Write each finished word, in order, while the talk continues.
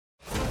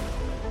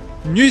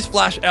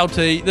Newsflash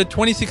LT, the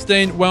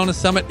 2016 Wellness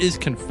Summit is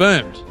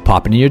confirmed.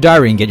 Pop it in your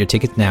diary and get your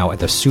tickets now at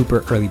the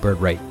super early bird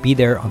rate. Be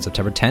there on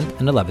September 10th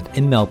and 11th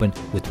in Melbourne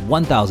with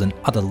 1,000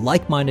 other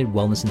like-minded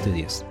wellness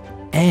enthusiasts.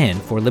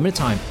 And for a limited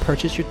time,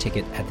 purchase your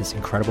ticket at this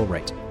incredible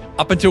rate.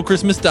 Up until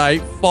Christmas Day,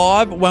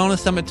 5 Wellness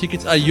Summit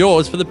tickets are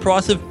yours for the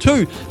price of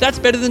 2. That's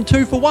better than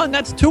 2 for 1.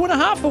 That's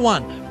 2.5 for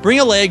 1. Bring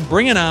a leg,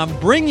 bring an arm,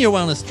 bring your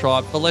wellness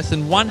tribe for less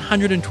than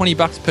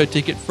 $120 per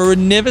ticket for a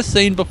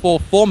never-seen-before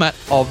format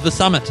of the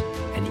summit.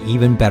 And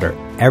even better,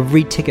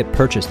 every ticket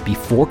purchased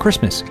before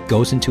Christmas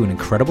goes into an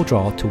incredible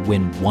draw to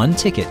win 1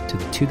 ticket to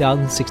the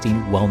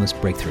 2016 Wellness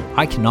Breakthrough.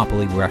 I cannot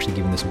believe we're actually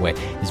giving this away.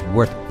 It's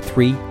worth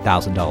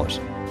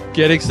 $3,000.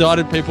 Get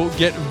excited, people.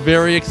 Get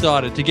very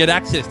excited to get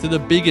access to the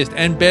biggest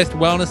and best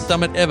wellness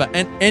summit ever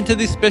and enter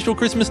this special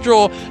Christmas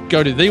draw.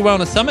 Go to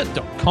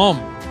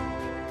thewellnesssummit.com.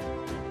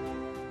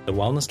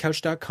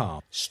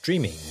 TheWellnessCouch.com,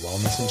 streaming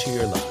wellness into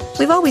your life.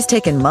 We've always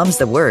taken Mum's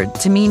the word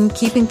to mean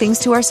keeping things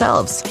to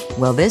ourselves.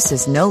 Well, this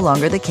is no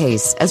longer the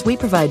case, as we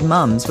provide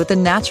mums with the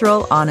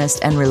natural,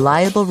 honest, and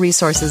reliable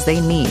resources they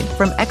need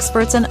from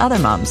experts and other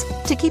mums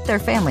to keep their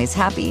families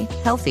happy,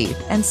 healthy,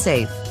 and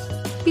safe.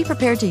 Be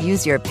prepared to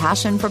use your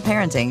passion for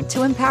parenting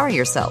to empower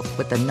yourself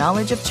with the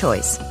knowledge of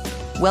choice.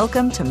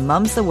 Welcome to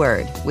Mum's the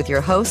Word with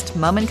your host,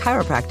 mum and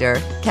chiropractor,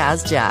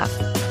 Kaz Jaff.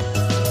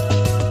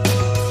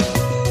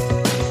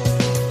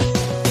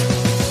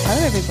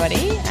 Hello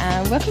everybody,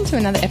 welcome to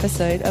another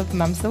episode of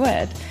Mum's the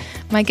Word.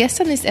 My guest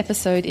on this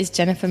episode is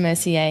Jennifer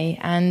Mercier,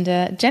 and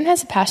Jen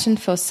has a passion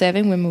for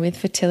serving women with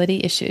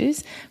fertility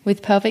issues,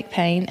 with pelvic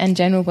pain and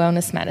general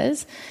wellness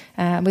matters,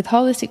 with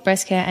holistic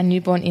breast care and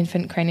newborn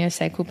infant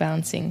craniosacral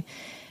balancing.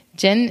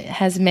 Jen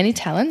has many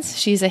talents.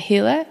 She's a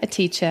healer, a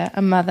teacher,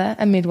 a mother,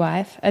 a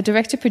midwife, a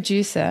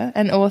director-producer,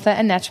 an author,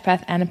 a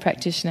naturopath, and a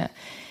practitioner.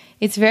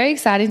 It's very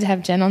exciting to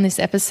have Jen on this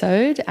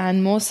episode,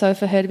 and more so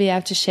for her to be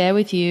able to share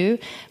with you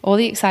all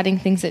the exciting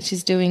things that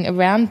she's doing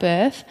around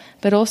birth,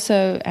 but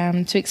also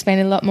to explain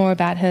a lot more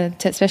about her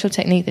special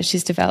technique that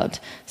she's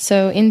developed.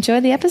 So enjoy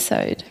the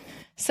episode.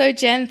 So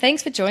Jen,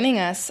 thanks for joining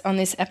us on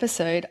this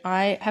episode.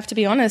 I have to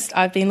be honest,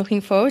 I've been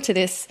looking forward to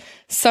this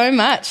so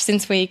much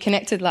since we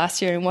connected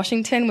last year in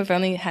Washington. We've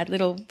only had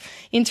little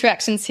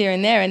interactions here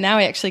and there, and now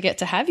we actually get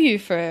to have you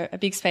for a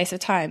big space of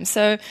time.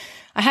 So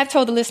I have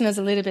told the listeners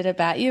a little bit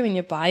about you in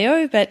your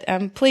bio, but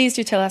please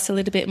do tell us a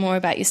little bit more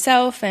about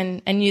yourself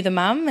and you, the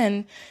mum.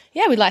 And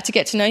yeah, we'd like to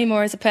get to know you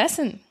more as a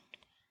person.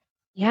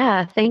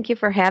 Yeah, thank you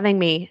for having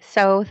me.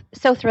 So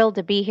thrilled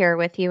to be here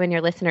with you and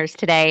your listeners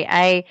today.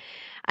 I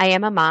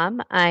am a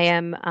mom. I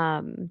am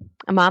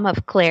a mom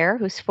of Claire,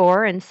 who's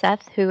 4, and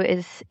Seth, who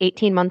is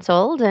 18 months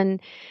old, and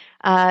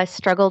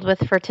struggled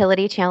with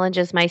fertility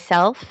challenges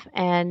myself,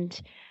 and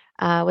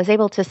was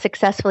able to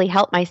successfully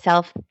help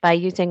myself by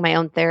using my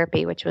own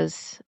therapy, which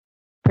was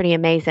pretty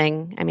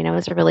amazing. I mean, it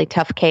was a really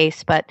tough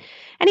case, but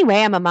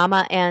anyway, I'm a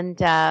mama, and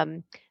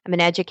I'm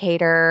an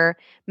educator.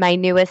 My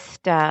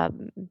newest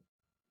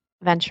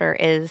venture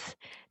is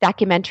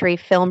documentary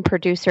film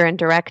producer and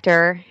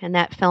director, and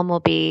that film will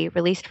be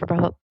released for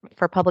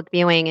public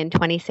viewing in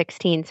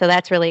 2016. So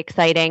that's really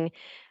exciting.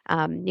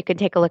 You can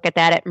take a look at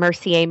that at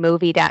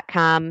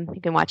merciermovie.com.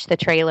 You can watch the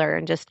trailer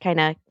and just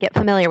kind of get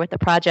familiar with the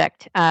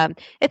project.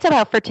 It's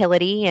about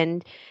fertility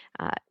and,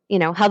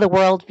 how the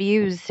world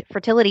views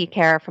fertility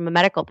care from a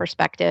medical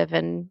perspective,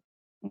 and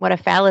what a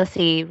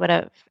fallacy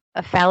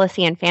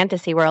and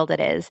fantasy world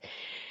it is.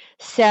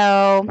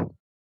 So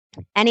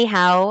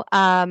anyhow,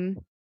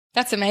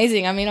 that's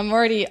amazing. I mean,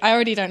 I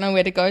already don't know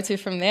where to go to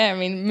from there. I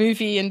mean,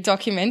 movie and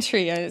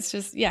documentary, it's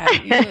just, yeah,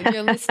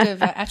 your list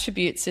of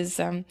attributes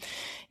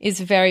is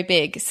very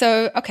big.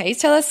 So, okay,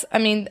 tell us, I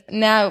mean,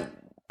 now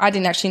I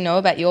didn't actually know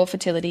about your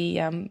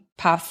fertility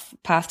path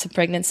to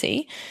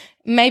pregnancy.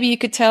 Maybe you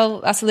could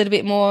tell us a little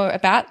bit more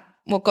about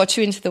what got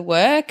you into the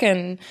work.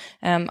 And,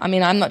 I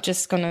mean, I'm not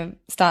just going to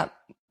start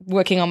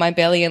working on my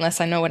belly unless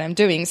I know what I'm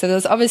doing. So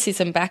there's obviously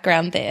some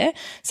background there.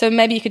 So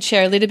maybe you could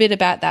share a little bit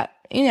about that,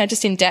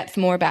 just in depth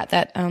more about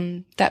that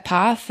that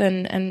path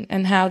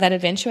and how that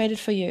eventuated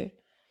for you.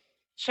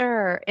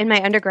 Sure. In my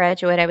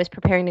undergraduate, I was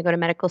preparing to go to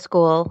medical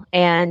school,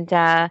 and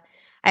I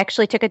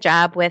actually took a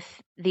job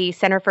with the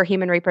Center for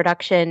Human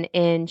Reproduction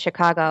in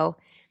Chicago.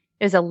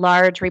 It was a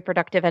large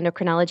reproductive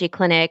endocrinology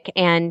clinic,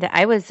 and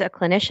I was a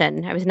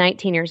clinician. I was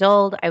 19 years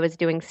old. I was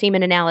doing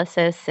semen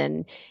analysis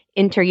and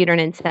intrauterine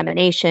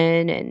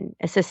insemination and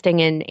assisting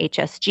in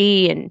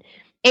HSG and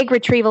egg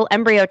retrieval,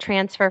 embryo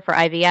transfer for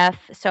IVF.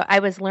 So I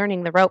was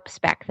learning the ropes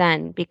back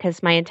then,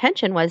 because my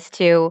intention was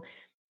to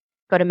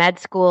go to med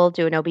school,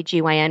 do an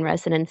OBGYN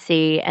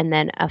residency, and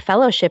then a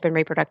fellowship in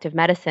reproductive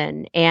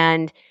medicine.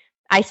 And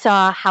I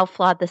saw how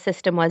flawed the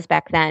system was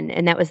back then,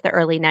 and that was the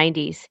early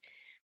 90s.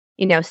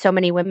 So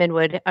many women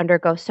would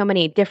undergo so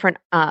many different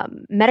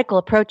medical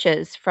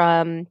approaches,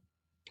 from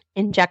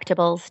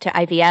injectables to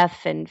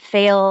IVF, and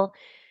fail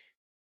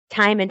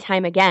time and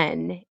time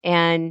again,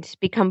 and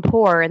become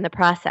poor in the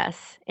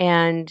process,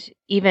 and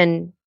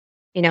even,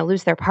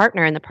 lose their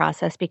partner in the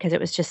process, because it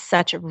was just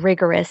such a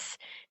rigorous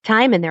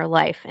time in their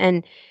life.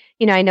 And,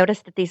 I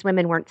noticed that these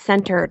women weren't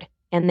centered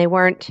and they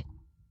weren't,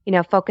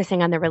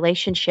 focusing on the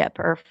relationship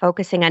or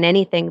focusing on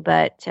anything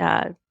but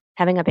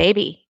having a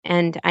baby.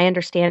 And I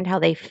understand how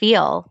they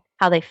feel,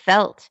 how they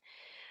felt.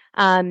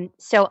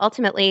 So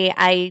ultimately,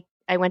 I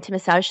went to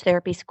massage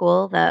therapy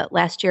school the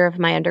last year of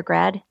my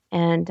undergrad,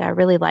 and I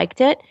really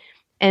liked it.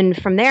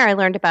 And from there, I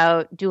learned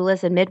about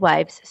doulas and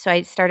midwives. So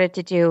I started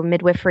to do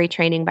midwifery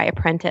training by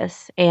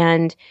apprentice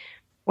and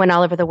went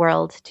all over the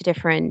world to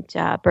different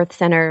birth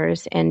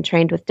centers and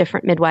trained with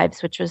different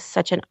midwives, which was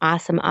such an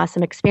awesome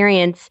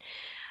experience.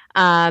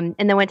 And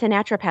then went to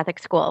naturopathic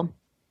school,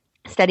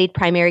 studied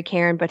primary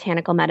care and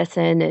botanical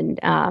medicine.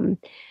 And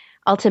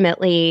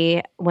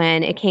ultimately,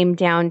 when it came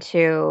down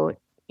to,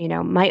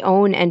 my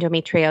own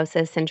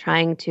endometriosis and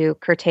trying to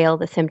curtail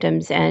the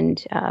symptoms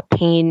and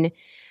pain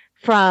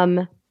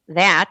from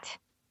that,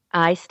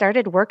 I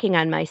started working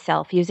on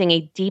myself using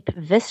a deep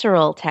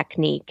visceral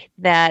technique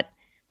that,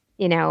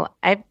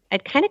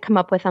 I'd kind of come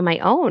up with on my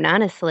own,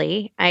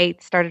 honestly. I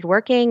started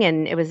working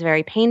and it was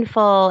very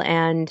painful,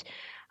 and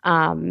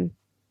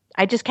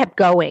I just kept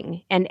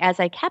going. And as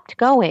I kept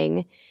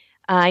going,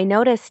 I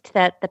noticed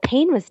that the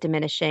pain was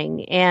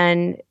diminishing,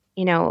 and,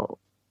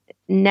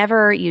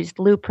 never used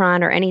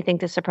Lupron or anything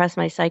to suppress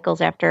my cycles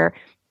after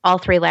all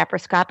 3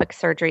 laparoscopic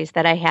surgeries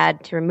that I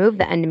had to remove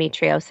the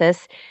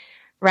endometriosis.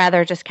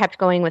 Rather, just kept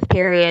going with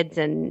periods,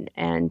 and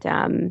as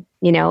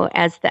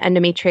the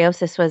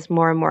endometriosis was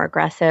more and more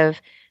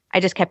aggressive, I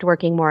just kept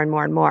working more and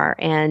more and more.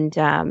 And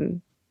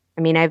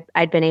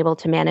I'd been able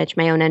to manage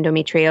my own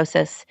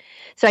endometriosis,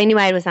 so I knew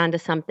I was onto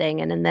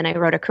something. And then I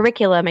wrote a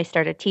curriculum. I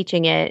started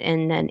teaching it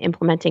and then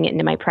implementing it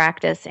into my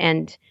practice,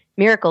 and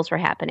miracles were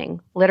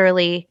happening.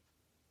 Literally,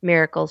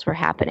 miracles were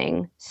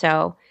happening.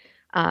 So,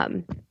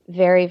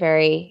 very,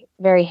 very,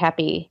 very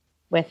happy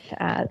with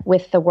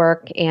the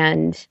work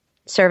and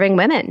serving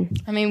women.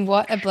 I mean,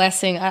 what a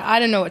blessing. I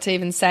don't know what to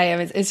even say. I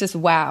mean, it's just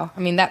wow. I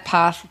mean, that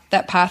path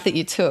that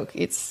you took,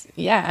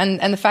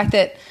 and the fact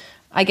that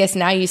I guess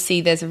now you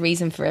see there's a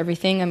reason for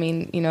everything. I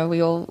mean,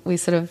 we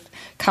sort of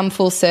come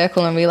full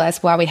circle and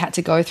realize why we had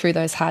to go through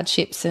those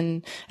hardships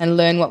and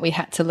learn what we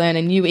had to learn,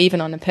 and you even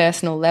on a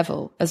personal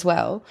level as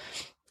well.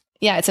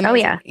 Yeah, it's amazing. Oh,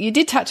 yeah. You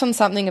did touch on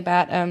something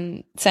about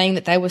saying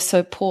that they were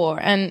so poor,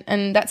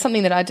 and that's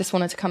something that I just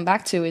wanted to come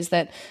back to, is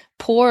that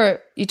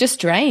poor, you're just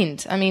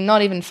drained. I mean,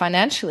 not even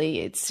financially.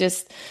 It's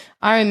just,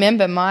 I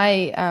remember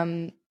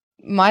my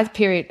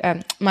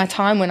period, my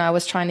time when I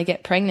was trying to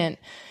get pregnant.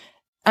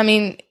 I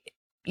mean,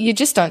 you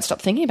just don't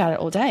stop thinking about it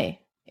all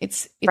day.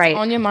 It's right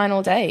on your mind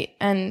all day,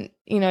 and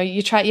you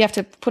have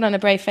to put on a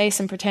brave face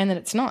and pretend that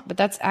it's not, but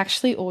that's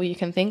actually all you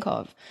can think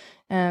of.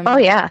 Oh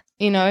yeah,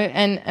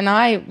 and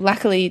I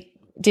luckily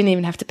didn't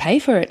even have to pay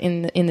for it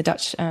in the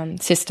Dutch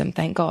system,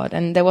 thank God.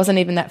 And there wasn't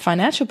even that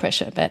financial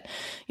pressure. But,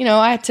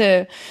 I had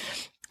to,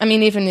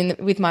 even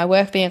with my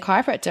work being a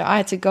chiropractor, I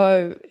had to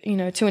go,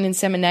 to an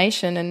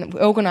insemination and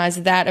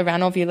organize that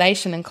around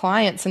ovulation and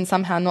clients, and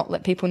somehow not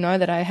let people know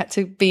that I had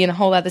to be in a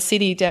whole other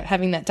city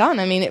having that done.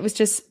 I mean, it was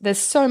just, there's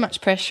so much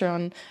pressure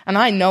on, and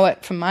I know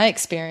it from my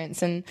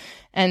experience. And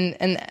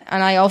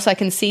I also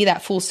can see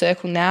that full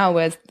circle now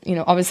with,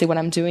 obviously what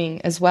I'm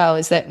doing as well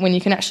is that when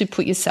you can actually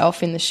put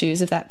yourself in the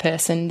shoes of that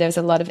person, there's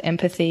a lot of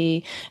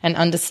empathy and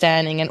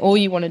understanding, and all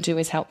you want to do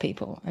is help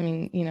people. I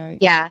mean,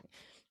 Yeah.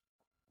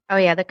 Oh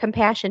yeah. The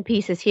compassion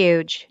piece is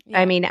huge. Yeah.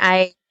 I mean,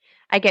 I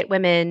get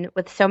women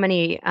with so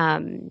many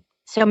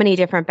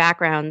different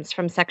backgrounds,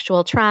 from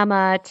sexual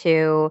trauma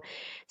to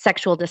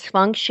sexual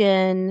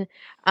dysfunction,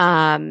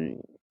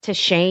 to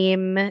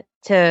shame,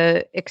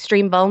 to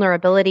extreme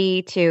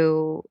vulnerability,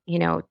 to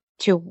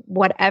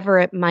whatever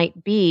it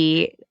might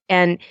be,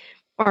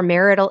 or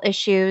marital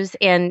issues.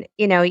 And,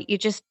 you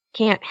just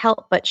can't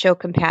help but show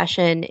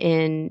compassion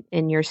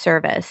in your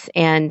service.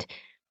 And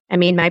I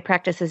mean, my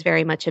practice is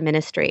very much a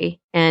ministry,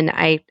 and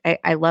I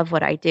love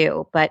what I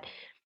do. But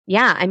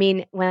yeah, I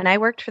mean, when I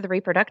worked for the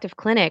reproductive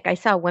clinic, I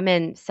saw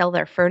women sell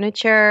their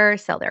furniture,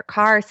 sell their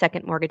car,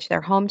 second mortgage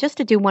their home just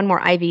to do one more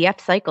IVF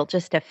cycle,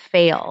 just to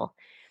fail.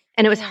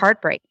 And it was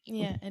heartbreaking.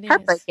 Yeah, it is.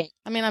 Heartbreaking.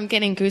 I mean, I'm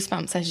getting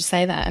goosebumps as you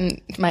say that, and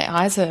my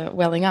eyes are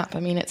welling up. I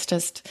mean, it's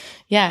just,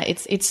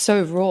 it's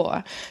so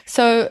raw.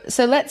 So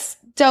let's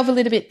delve a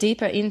little bit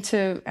deeper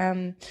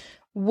into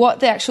what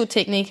the actual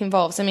technique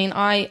involves. I mean,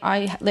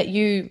 I let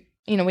you,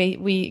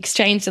 we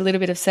exchanged a little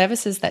bit of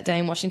services that day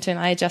in Washington.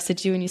 I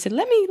adjusted you and you said,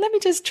 let me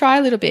just try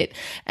a little bit.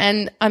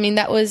 And I mean,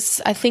 that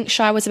was, I think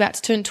Shai was about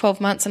to turn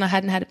 12 months and I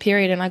hadn't had a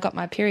period, and I got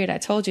my period, I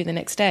told you, the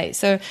next day.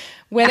 So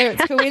whether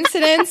it's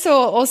coincidence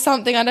or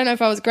something, I don't know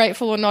if I was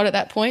grateful or not at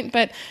that point,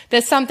 but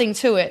there's something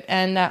to it.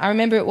 And I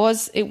remember it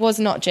was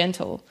not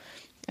gentle.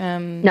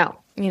 No.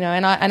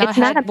 And I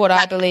had what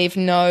I believe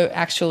no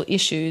actual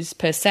issues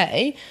per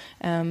se.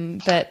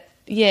 But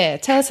yeah,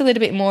 tell us a little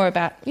bit more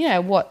about,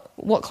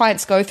 what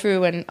clients go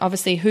through, and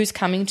obviously who's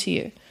coming to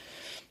you.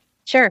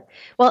 Sure.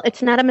 Well,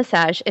 it's not a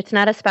massage. It's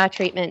not a spa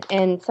treatment.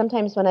 And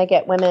sometimes when I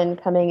get women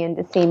coming in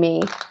to see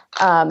me,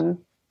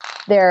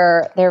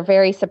 they're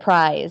very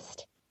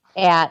surprised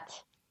at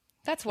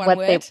That's one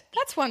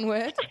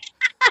word.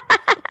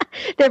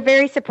 They're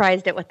very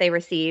surprised at what they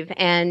receive.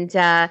 And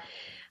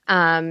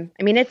I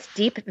mean, it's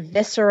deep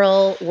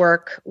visceral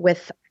work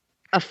with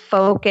a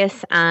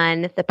focus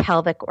on the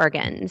pelvic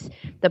organs,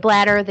 the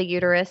bladder, the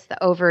uterus,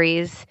 the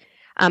ovaries.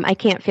 I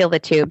can't feel the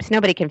tubes.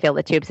 Nobody can feel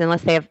the tubes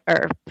unless they have,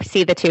 or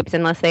see the tubes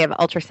unless they have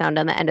ultrasound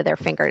on the end of their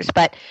fingers.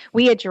 But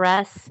we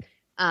address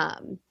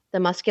the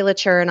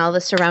musculature and all the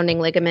surrounding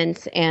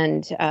ligaments.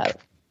 And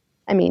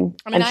I'm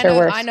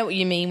sure I know what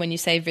you mean when you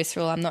say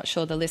visceral. I'm not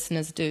sure the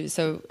listeners do.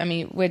 So, I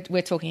mean,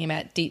 we're talking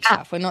about deep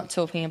stuff. We're not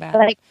talking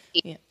about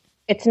yeah.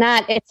 It's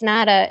not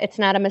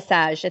a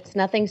massage. It's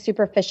nothing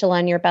superficial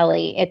on your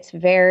belly. It's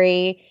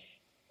very,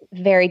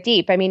 very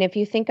deep. I mean, if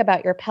you think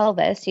about your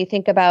pelvis, you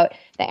think about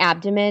the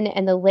abdomen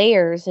and the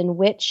layers in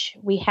which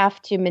we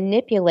have to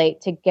manipulate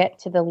to get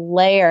to the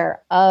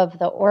layer of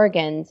the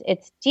organs.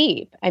 It's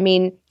deep. I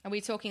mean, are we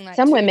talking like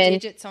some two women,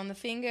 digits on the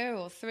finger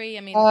or three?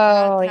 I mean,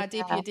 how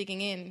deep are you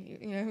digging in?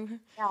 You know?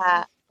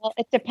 Yeah. Well,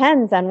 it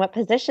depends on what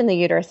position the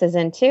uterus is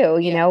in too.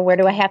 You know, where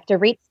do I have to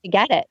reach to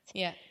get it?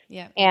 Yeah.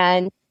 Yeah.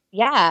 And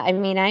yeah, I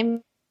mean,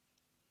 I'm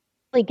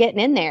really getting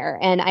in there.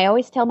 And I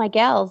always tell my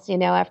gals, you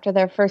know, after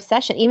their first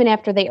session, even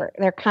after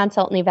their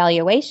consult and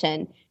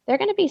evaluation, they're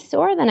going to be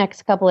sore the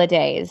next couple of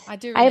days.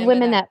 I have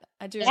women that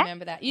I do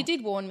remember that. You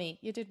did warn me.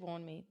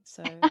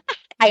 So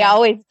I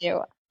always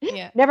do.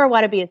 Yeah. Never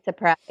want to be a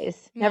surprise.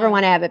 No. Never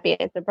want to have it be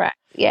a surprise.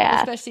 Yeah.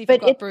 Especially if you've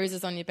got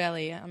bruises on your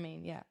belly. I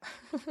mean, yeah.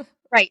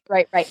 Right.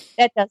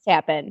 That does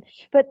happen.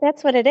 But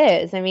that's what it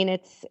is. I mean,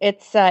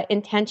 it's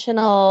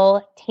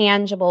intentional,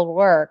 tangible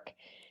work.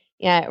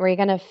 Yeah, where you're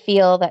going to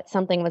feel that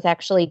something was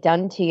actually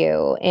done to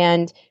you.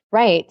 And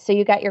right, so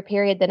you got your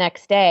period the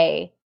next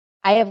day.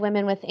 I have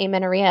women with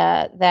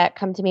amenorrhea that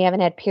come to me,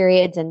 haven't had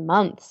periods in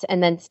months,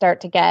 and then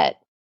start to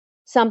get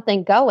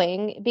something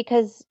going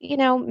because, you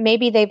know,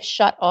 maybe they've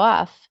shut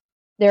off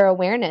their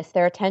awareness,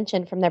 their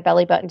attention from their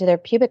belly button to their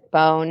pubic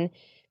bone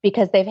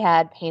because they've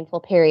had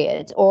painful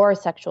periods or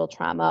sexual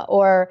trauma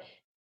or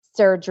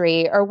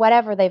surgery or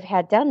whatever they've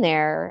had done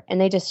there, and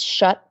they just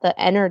shut the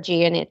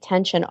energy and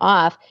attention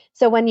off.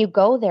 So when you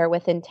go there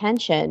with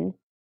intention,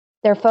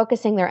 they're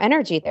focusing their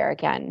energy there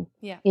again.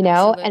 Yeah, you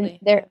know, absolutely.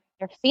 and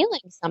they're feeling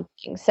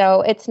something.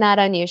 So it's not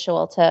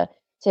unusual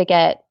to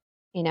get,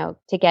 you know,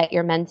 to get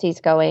your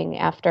menses going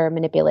after a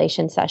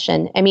manipulation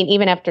session. I mean,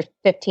 even after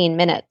 15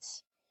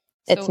 minutes.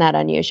 It's not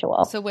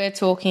unusual. So we're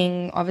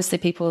talking obviously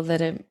people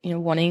that are, you know,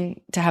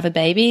 wanting to have a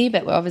baby,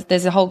 but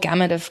there's a whole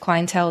gamut of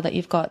clientele that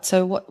you've got.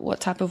 So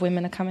what type of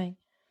women are coming?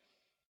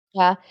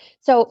 Yeah.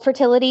 So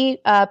fertility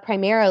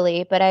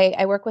primarily, but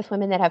I work with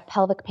women that have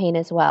pelvic pain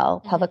as well.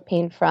 Mm-hmm. Pelvic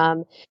pain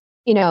from,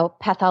 you know,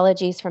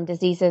 pathologies from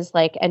diseases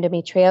like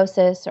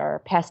endometriosis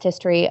or past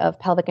history of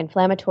pelvic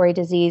inflammatory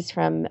disease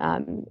from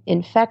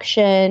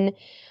infection.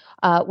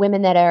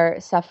 Women that are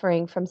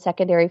suffering from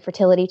secondary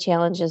fertility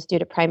challenges due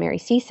to primary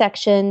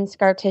C-section,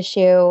 scar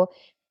tissue,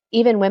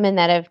 even women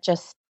that have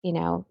just, you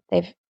know,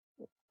 they've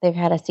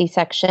had a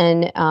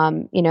C-section,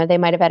 you know, they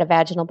might have had a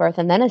vaginal birth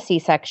and then a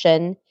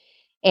C-section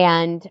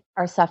and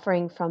are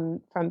suffering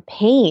from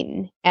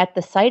pain at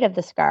the site of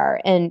the scar.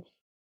 And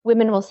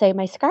women will say,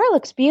 my scar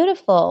looks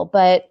beautiful,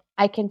 but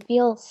I can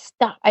feel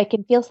stuck. I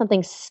can feel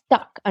something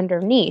stuck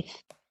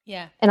underneath.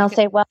 Yeah. And I'll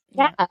say, well,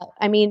 yeah,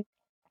 I mean,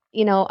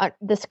 you know,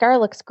 the scar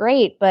looks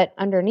great, but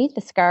underneath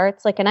the scar,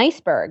 it's like an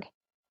iceberg.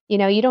 You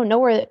know, you don't know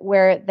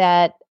where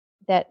that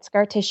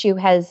scar tissue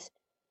has,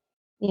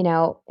 you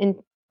know,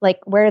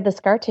 where the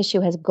scar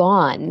tissue has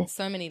gone.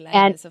 So many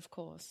layers, of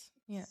course.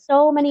 Yeah.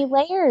 So many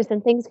layers,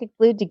 and things get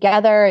glued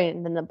together,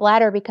 and then the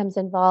bladder becomes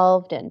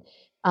involved, and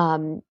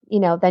you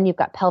know, then you've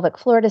got pelvic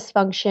floor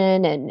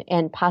dysfunction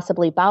and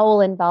possibly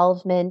bowel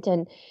involvement,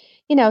 and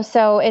you know,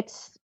 so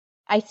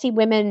I see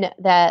women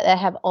that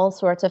have all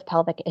sorts of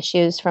pelvic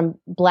issues from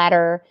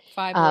bladder,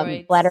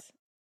 fibroids,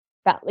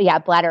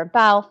 bladder and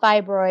bowel,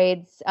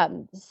 fibroids,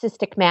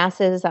 cystic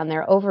masses on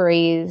their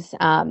ovaries,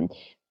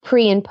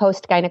 pre and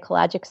post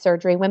gynecologic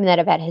surgery, women that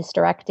have had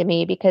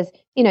hysterectomy because,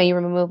 you know, you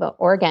remove an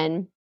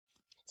organ,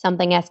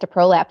 something has to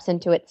prolapse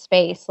into its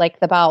space,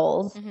 like the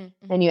bowels,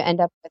 and you end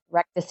up with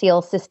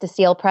rectocele,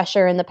 cystocele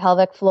pressure in the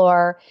pelvic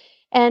floor.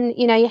 And,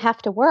 you know, you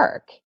have to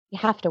work.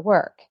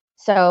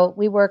 So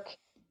we work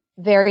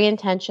very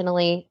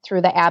intentionally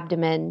through the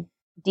abdomen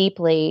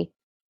deeply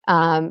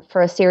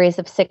for a series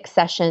of 6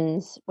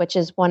 sessions, which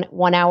is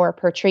one hour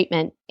per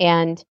treatment.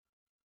 And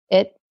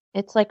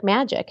it's like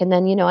magic. And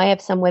then, you know, I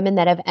have some women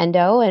that have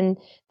endo and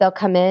they'll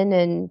come in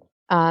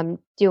and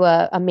do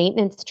a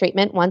maintenance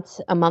treatment once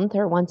a month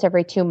or once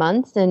every 2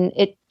 months. And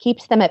it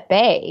keeps them at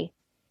bay.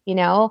 You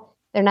know,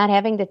 they're not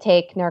having to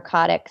take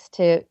narcotics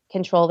to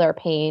control their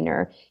pain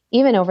or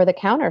even over the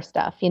counter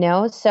stuff, you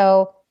know,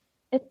 so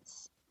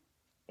it's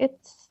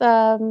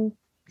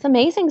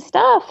amazing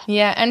stuff.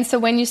 Yeah. And so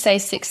when you say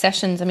 6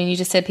 sessions, I mean, you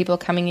just said people are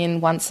coming in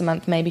once a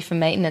month, maybe for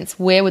maintenance.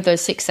 Where would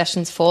those 6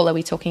 sessions fall? Are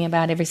we talking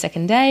about every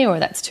second day, or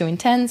that's too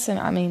intense? And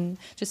I mean,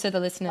 just so the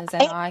listeners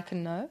and I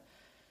can know.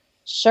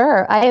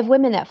 Sure. I have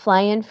women that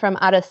fly in from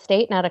out of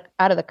state and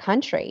out of the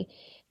country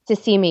to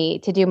see me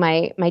to do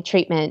my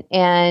treatment.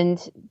 And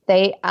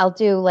I'll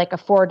do like a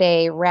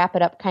 4-day wrap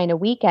it up kind of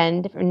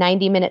weekend,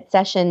 90-minute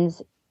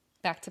sessions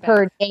back to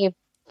per back. day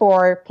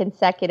for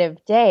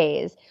consecutive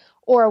days.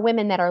 Or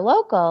women that are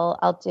local,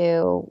 I'll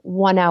do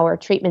 1 hour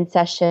treatment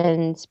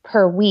sessions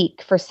per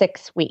week for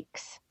 6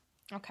 weeks.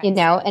 Okay.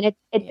 And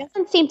it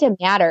doesn't seem to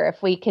matter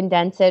if we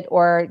condense it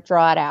or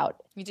draw it out.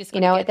 You just got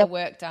to get the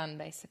work done,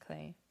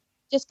 basically.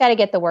 Just got to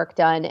get the work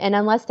done. And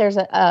unless there's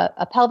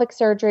a pelvic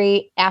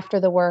surgery after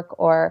the work,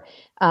 or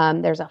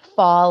there's a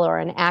fall or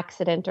an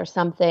accident or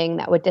something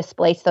that would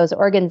displace those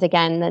organs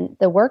again, then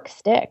the work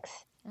sticks.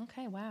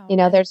 Okay, wow.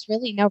 There's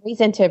really no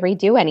reason to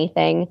redo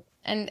anything.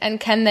 And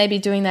can they be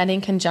doing that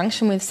in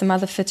conjunction with some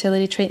other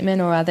fertility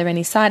treatment, or are there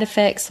any side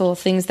effects or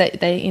things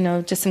that they,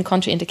 just some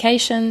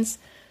contraindications?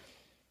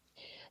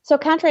 So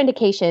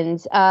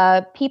contraindications,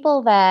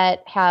 people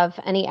that have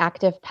any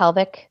active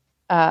pelvic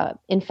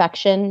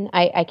infection,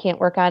 I can't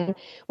work on.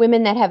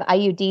 Women that have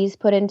IUDs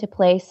put into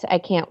place, I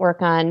can't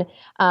work on.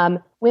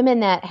 Women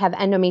that have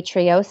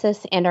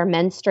endometriosis and are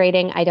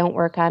menstruating, I don't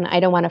work on. I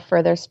don't want to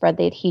further spread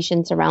the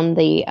adhesions around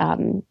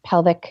the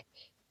pelvic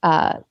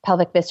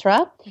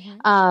viscera.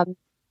 Mm-hmm.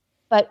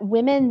 But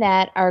women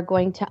that are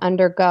going to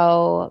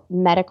undergo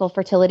medical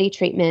fertility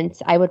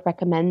treatments, I would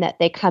recommend that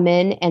they come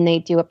in and they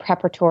do a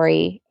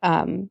preparatory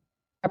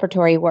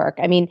work.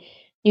 I mean,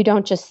 you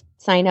don't just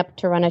sign up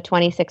to run a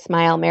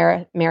 26-mile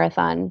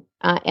marathon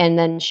and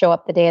then show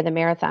up the day of the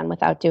marathon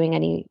without doing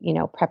any,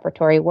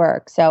 preparatory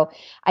work. So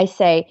I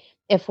say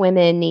if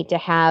women need to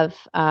have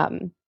a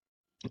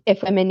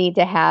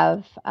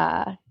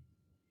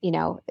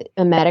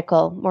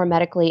more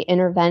medically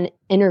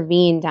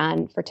intervened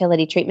on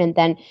fertility treatment,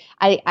 then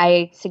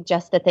I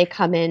suggest that they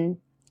come in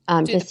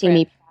to see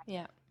me.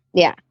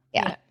 Yeah.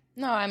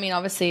 No, I mean,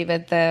 obviously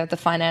the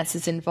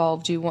finances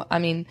involved,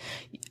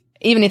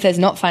 even if there's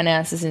not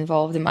finances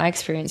involved, in my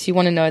experience, you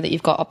want to know that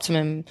you've got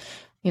optimum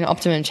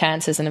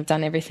chances and have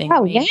done everything.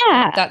 Oh,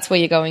 yeah. That's where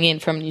you're going in,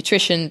 from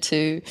nutrition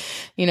to,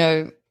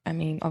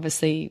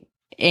 obviously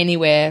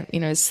anywhere,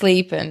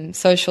 sleep and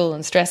social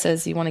and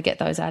stresses, you want to get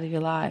those out of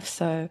your life.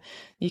 So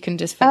you can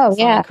just focus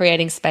on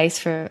creating space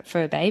for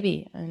a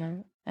baby,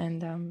 and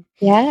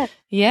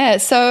yeah.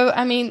 So,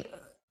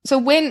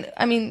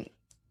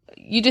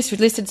 you just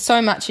listed so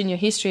much in your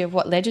history of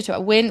what led you to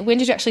it. When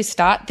did you actually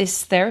start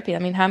this therapy? I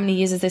mean, how many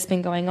years has this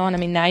been going on? I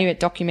mean, now you're at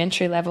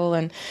documentary level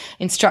and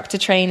instructor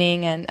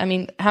training, and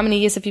how many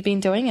years have you been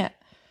doing it?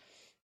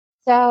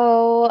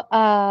 So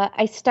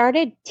I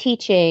started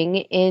teaching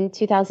in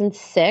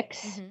 2006,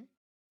 mm-hmm.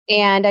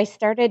 and I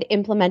started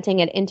implementing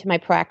it into my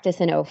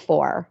practice in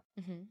 2004.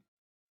 Mm-hmm.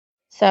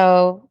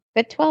 So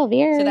good 12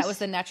 years. So that was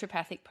the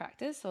naturopathic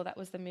practice, or that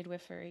was the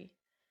midwifery?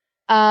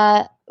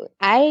 I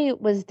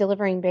was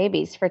delivering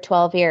babies for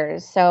 12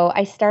 years. So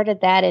I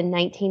started that in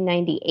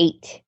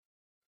 1998.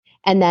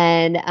 And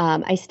then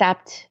I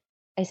stopped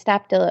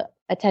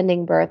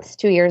attending births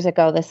 2 years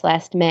ago, this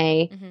last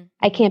May. Mm-hmm.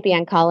 I can't be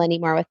on call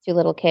anymore with 2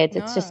 little kids.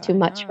 It's just too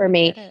much for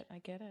me. I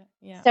get it.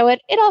 Yeah. So it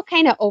all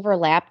kind of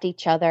overlapped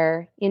each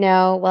other.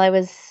 While I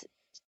was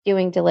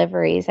doing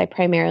deliveries, I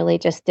primarily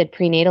just did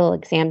prenatal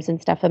exams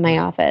and stuff in my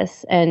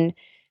office. And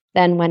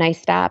then when I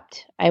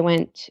stopped, I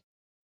went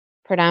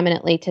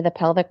predominantly to the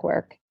pelvic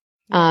work.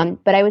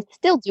 But I was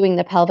still doing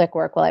the pelvic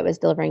work while I was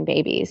delivering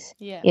babies.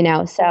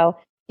 Yeah. So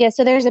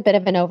there's a bit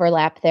of an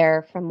overlap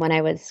there from when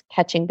I was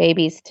catching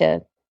babies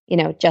to,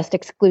 just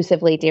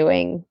exclusively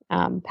doing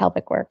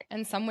pelvic work.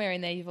 And somewhere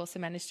in there, you've also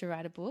managed to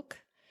write a book.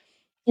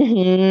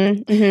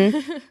 Mm-hmm.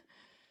 Mm-hmm.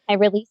 I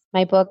released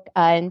my book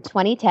in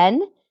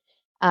 2010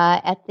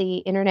 at the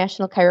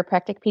International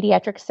Chiropractic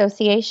Pediatric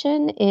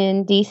Association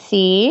in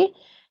DC.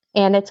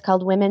 And it's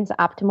called Women's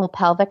Optimal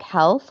Pelvic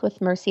Health with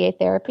Mercier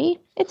Therapy.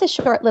 It's a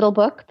short little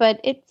book,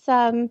 but it's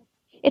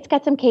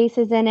got some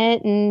cases in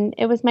it, and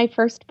it was my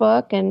first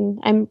book, and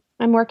I'm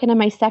working on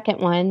my second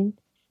one.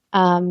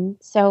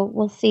 So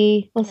we'll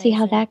see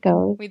how that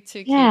goes. With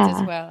 2 kids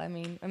as well.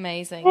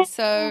 Amazing.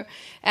 So,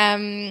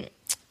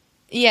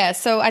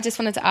 so I just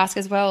wanted to ask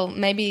as well,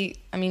 maybe,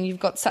 you've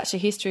got such a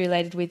history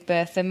related with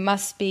birth. There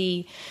must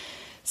be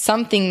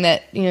something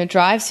that,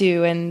 drives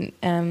you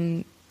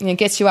and,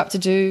 gets you up to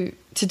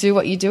do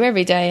what you do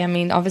every day.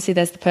 Obviously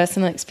there's the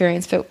personal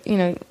experience, but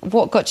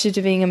what got you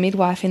to being a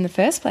midwife in the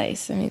first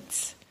place?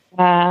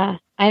 I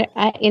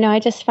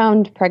just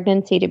found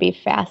pregnancy to be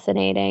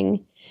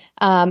fascinating.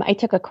 I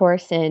took a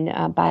course in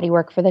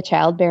bodywork for the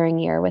childbearing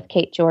year with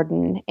Kate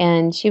Jordan,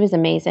 and she was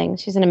amazing.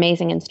 She's an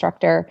amazing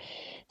instructor.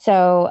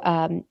 So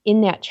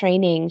in that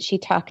training, she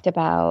talked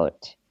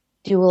about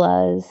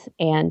doulas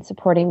and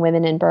supporting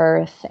women in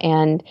birth,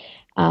 and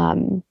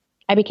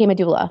I became a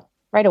doula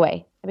right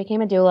away. I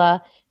became a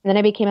doula. And then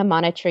I became a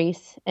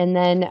monitrice, and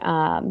then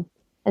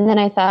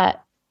I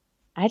thought,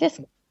 I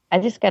just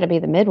got to be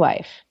the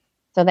midwife.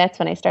 So that's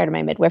when I started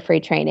my midwifery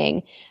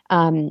training.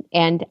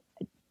 And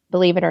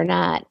believe it or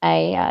not,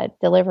 I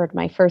delivered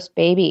my first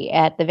baby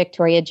at the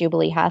Victoria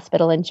Jubilee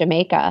Hospital in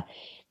Jamaica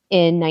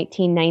in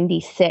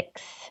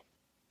 1996.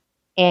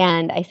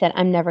 And I said,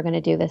 I'm never going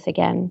to do this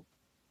again.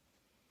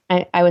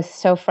 I was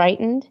so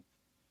frightened.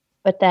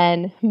 But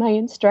then my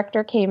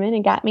instructor came in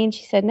and got me, and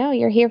she said, no,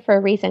 you're here for a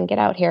reason. Get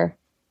out here.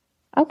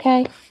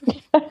 Okay.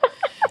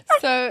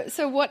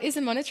 So what is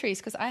a monitrice?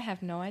 Because I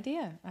have no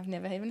idea. I've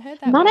never even heard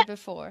that Mona- word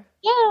before.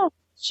 Yeah,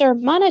 sure.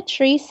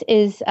 Monitrice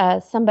is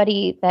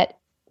somebody that,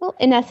 well,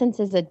 in essence,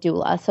 is a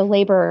doula. So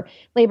labor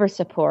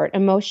support,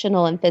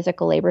 emotional and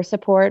physical labor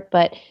support,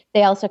 but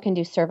they also can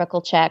do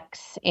cervical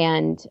checks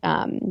and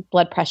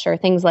blood pressure,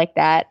 things like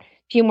that. A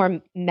few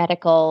more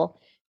medical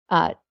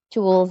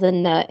tools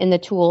in the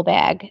tool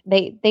bag.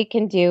 They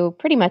can do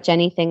pretty much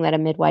anything that a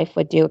midwife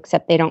would do,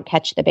 except they don't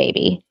catch the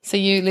baby. So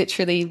you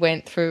literally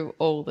went through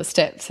all the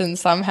steps, and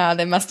somehow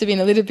there must have been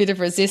a little bit of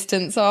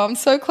resistance. Oh, I'm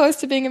so close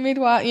to being a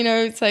midwife.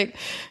 It's like,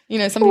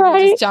 some people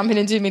just jump in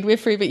and do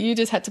midwifery, but you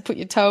just had to put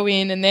your toe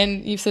in, and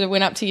then you sort of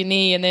went up to your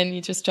knee, and then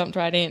you just jumped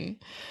right in.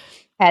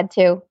 Had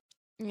to.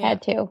 Yeah.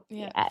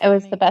 It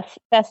was the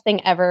best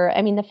thing ever.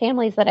 I mean, the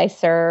families that I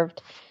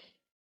served,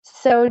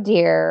 so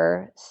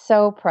dear,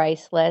 so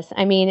priceless.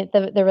 I mean,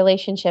 the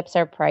relationships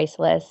are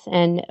priceless,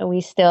 and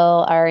we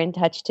still are in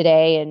touch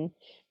today. And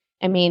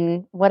I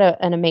mean, what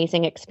an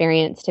amazing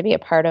experience to be a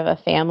part of a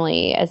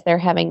family as they're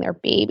having their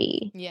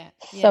baby.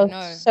 So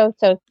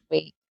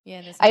sweet.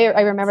 Yeah,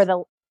 I remember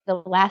the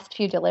last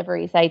few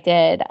deliveries I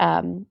did.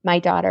 My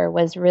daughter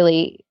was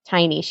really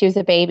tiny; she was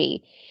a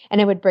baby, and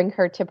I would bring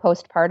her to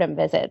postpartum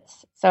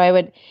visits. So I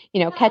would,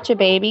 catch a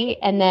baby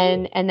and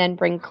then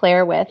bring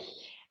Claire with.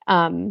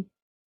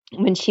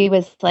 When she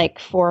was like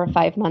 4 or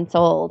 5 months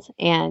old,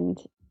 and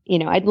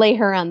I'd lay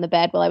her on the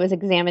bed while I was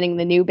examining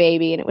the new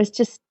baby, and it was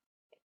just,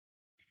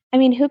 I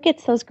mean, who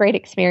gets those great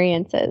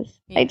experiences?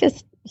 I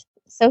just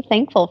so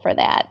thankful for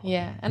that.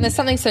 Yeah, and there's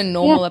something so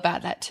normal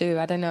about that too.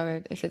 I don't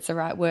know if it's the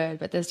right word,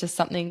 but there's just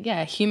something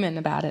human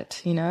about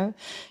it,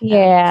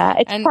 Yeah,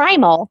 it's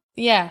primal.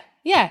 Yeah,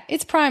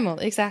 it's primal,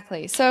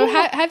 exactly. So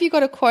have you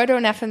got a quote or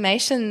an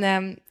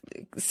affirmation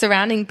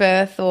surrounding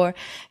birth, or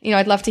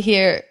I'd love to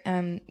hear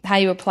how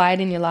you apply it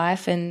in your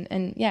life and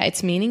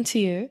its meaning to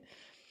you.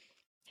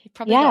 You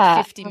probably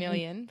got 50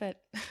 million,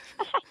 but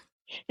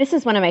this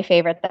is one of my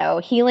favorite though.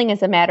 Healing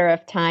is a matter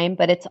of time,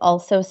 but it's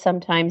also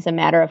sometimes a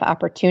matter of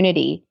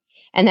opportunity,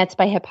 and that's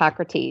by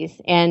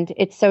Hippocrates. And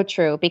it's so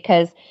true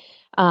because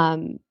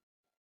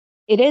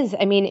it is.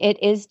 I mean,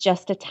 it is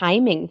just a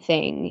timing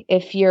thing.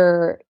 If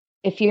your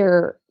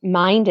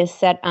mind is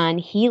set on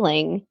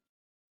healing,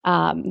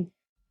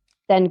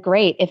 then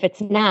great. If it's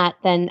not,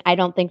 then I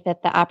don't think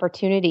that the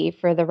opportunity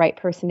for the right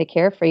person to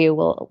care for you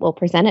will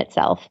present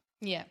itself.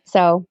 Yeah.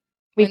 So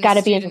we've got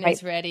to be in the right. When the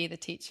student is ready, the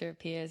teacher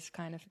appears.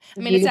 Kind of.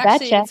 I mean,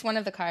 it's one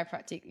of the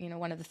chiropractic.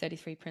 One of the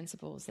 33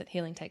 principles that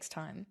healing takes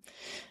time.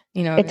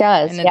 It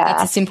does. And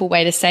it's a simple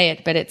way to say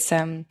it, but it's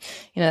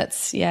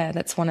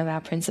that's one of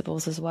our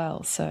principles as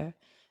well. So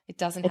it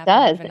doesn't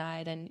happen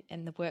overnight,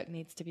 and the work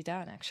needs to be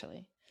done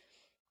actually.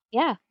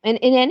 Yeah, and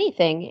in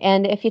anything.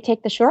 And if you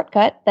take the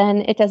shortcut,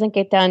 then it doesn't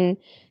get done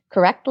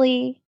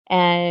correctly.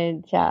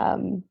 And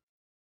then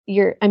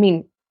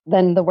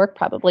the work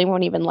probably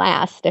won't even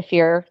last if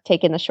you're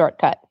taking the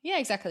shortcut. Yeah,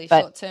 exactly.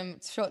 But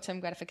short-term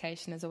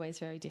gratification is always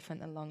very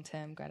different than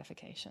long-term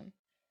gratification.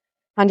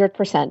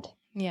 100%.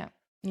 Yeah.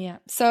 Yeah.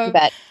 So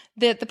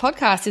the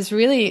podcast is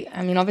really,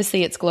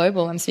 obviously it's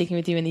global. I'm speaking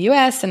with you in the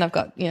US, and I've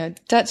got,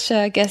 Dutch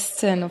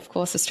guests, and of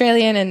course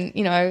Australian,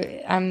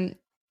 and,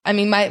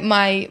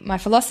 my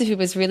philosophy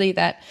was really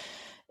that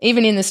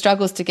even in the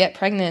struggles to get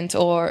pregnant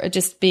or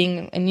just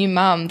being a new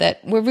mum,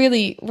 that we're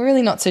really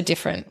not so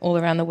different all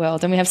around the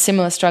world, and we have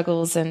similar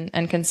struggles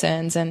and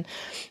concerns. And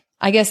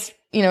I guess,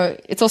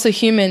 it's also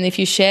human if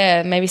you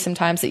share maybe some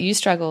times that you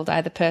struggled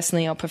either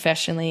personally or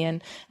professionally.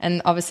 And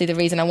obviously the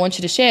reason I want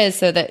you to share is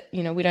so that,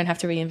 we don't have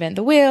to reinvent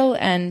the wheel,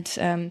 and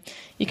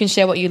you can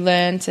share what you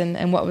learned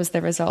and what was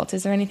the result.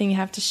 Is there anything you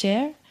have to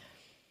share?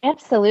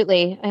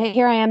 Absolutely.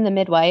 Here I am, the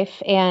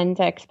midwife, and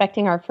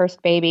expecting our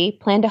first baby,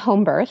 planned a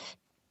home birth,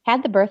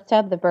 had the birth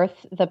tub, the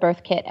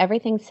birth kit,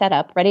 everything set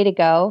up, ready to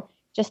go,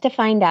 just to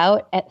find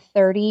out at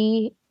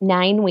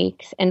 39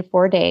 weeks and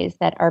 4 days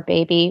that our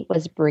baby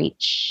was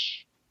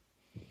breech.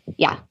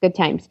 Yeah, good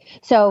times.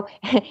 So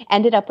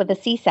ended up with a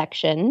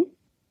C-section.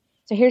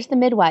 So here's the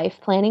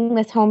midwife planning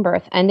this home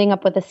birth, ending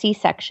up with a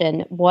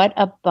C-section. What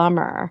a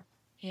bummer.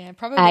 Yeah,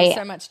 probably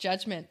so much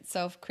judgment,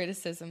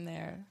 self-criticism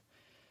there.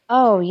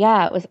 Oh,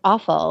 yeah, it was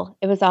awful.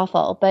 It was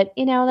awful. But,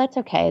 that's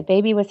okay. The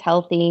baby was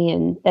healthy,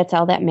 and that's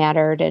all that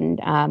mattered. And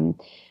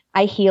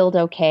I healed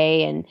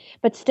okay.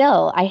 But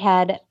still, I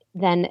had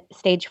then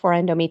stage 4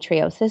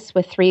 endometriosis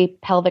with 3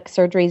 pelvic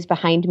surgeries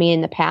behind me in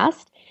the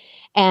past.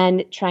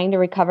 And trying to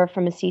recover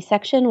from a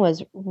C-section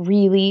was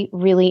really,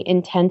 really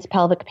intense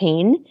pelvic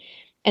pain.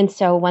 And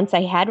so once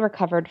I had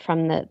recovered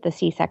from the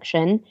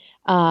C-section,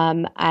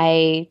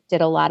 I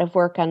did a lot of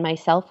work on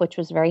myself, which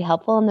was very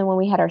helpful. And then when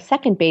we had our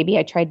second baby,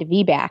 I tried to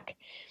VBAC,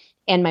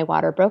 and my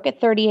water broke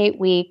at 38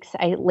 weeks.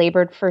 I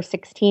labored for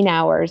 16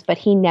 hours, but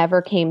he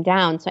never came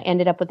down. So I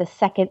ended up with a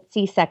second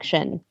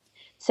C-section.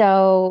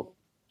 So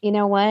you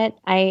know what?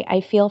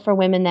 I feel for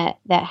women that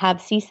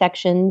have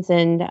C-sections,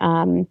 and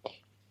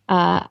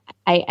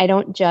I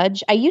don't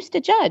judge. I used to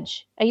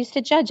judge.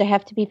 I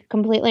have to be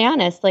completely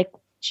honest. Like,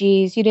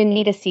 geez, you didn't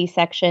need a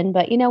C-section,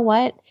 but you know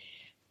what?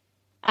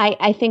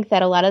 I think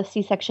that a lot of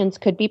C-sections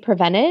could be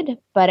prevented,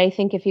 but I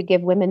think if you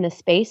give women the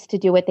space to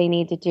do what they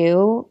need to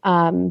do,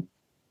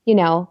 you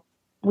know,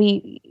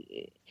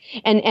 we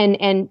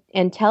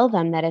and tell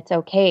them that it's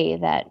okay,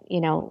 that,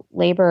 you know,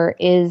 labor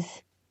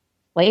is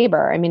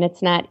labor. I mean,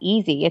 it's not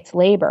easy, it's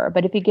labor,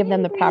 but if you give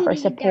them the proper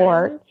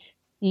support,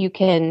 you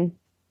can,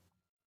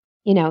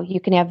 you know, you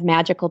can have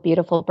magical,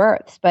 beautiful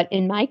births. But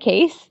in my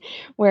case,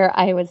 where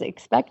I was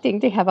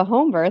expecting to have a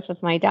home birth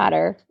with my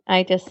daughter,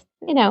 I just,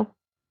 you know,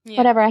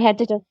 whatever, I had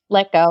to just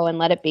let go and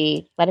let it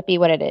be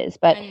what it is.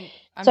 But and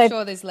I'm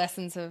sure there's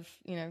lessons of,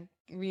 you know,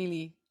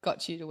 really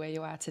got you to where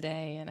you are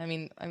today. And I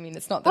mean,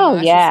 it's not the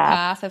nicest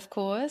path, of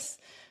course,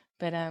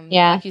 but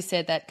like you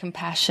said, that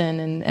compassion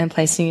and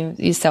placing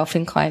yourself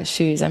in clients'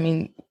 shoes. I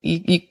mean,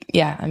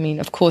 I mean,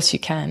 of course you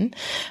can.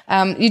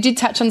 You did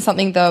touch on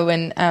something though,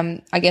 and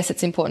I guess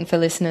it's important for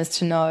listeners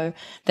to know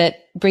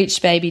that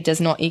breech baby does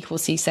not equal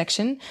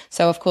C-section.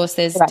 So of course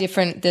there's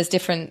different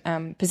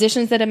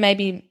positions that a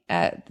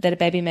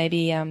baby may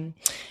be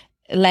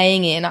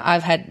laying in.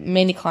 I've had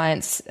many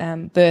clients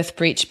birth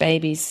breech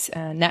babies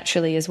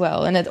naturally as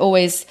well, and it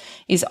always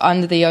is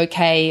under the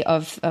okay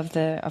of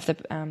the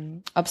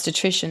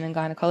obstetrician and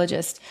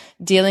gynecologist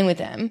dealing with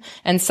them.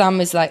 And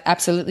some is like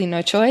absolutely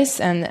no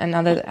choice, and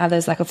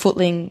others like a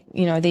footling.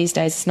 You know, these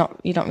days it's not,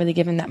 you're not really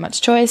given that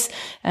much choice.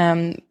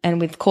 And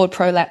with cord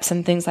prolapse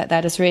and things like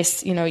that as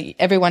risks, you know,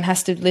 everyone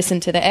has to listen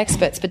to the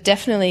experts. But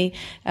definitely,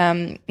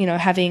 you know,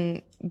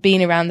 having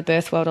been around the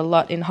birth world a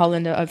lot in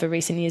Holland over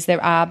recent years,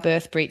 there are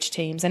birth breech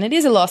teams, and it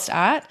is a lost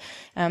art.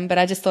 But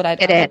I just thought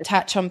I'd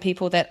touch on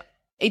people that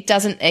it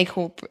doesn't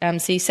equal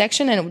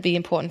C-section, and it would be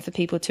important for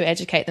people to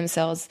educate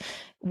themselves.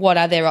 What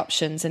are their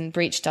options? And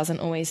breech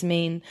doesn't always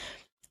mean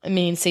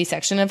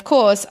C-section. Of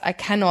course, I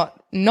cannot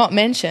not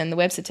mention the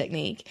Webster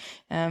technique.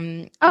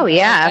 As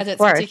it's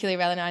particularly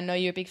relevant. I know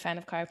you're a big fan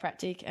of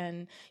chiropractic,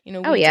 and you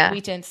know we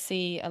tend to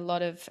see a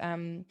lot of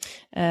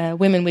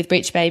women with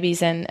breech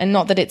babies, and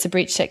not that it's a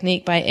breech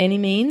technique by any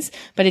means,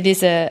 but it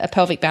is a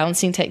pelvic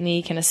balancing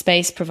technique and a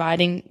space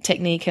providing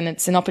technique, and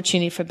it's an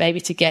opportunity for a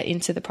baby to get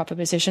into the proper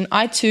position.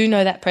 I too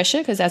know that pressure,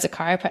 because as a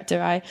chiropractor,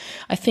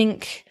 I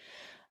think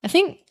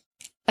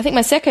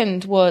my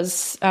second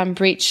was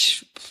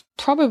breech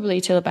probably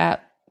till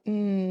about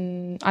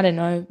I don't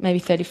know, maybe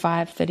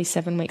 35,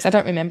 37 weeks. I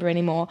don't remember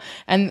anymore.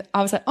 And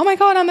I was like, oh my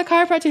God, I'm the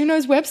chiropractor who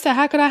knows Webster.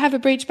 How could I have a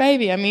breech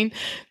baby? I mean,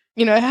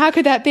 you know, how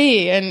could that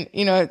be? And,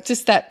 you know,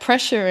 just that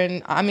pressure.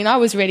 And I mean, I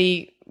was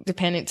ready,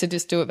 dependent, to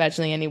just do it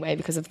vaginally anyway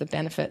because of the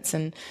benefits.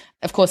 And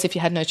of course, if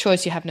you had no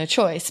choice, you have no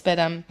choice. But,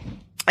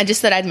 I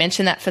just thought I'd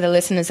mention that for the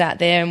listeners out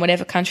there, in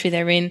whatever country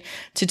they're in,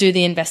 to do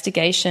the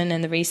investigation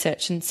and the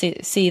research and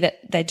see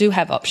that they do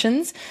have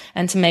options,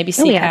 and to maybe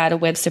seek out a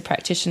Webster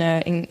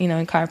practitioner in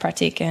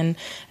chiropractic,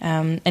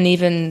 and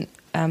even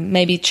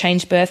maybe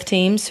change birth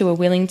teams who are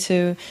willing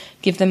to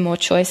give them more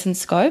choice and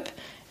scope.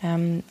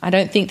 I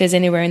don't think there's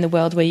anywhere in the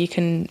world where you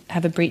can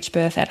have a breech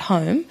birth at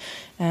home,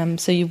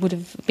 so you would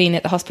have been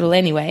at the hospital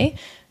anyway.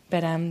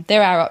 But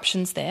there are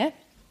options there.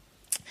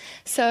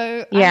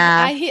 So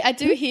I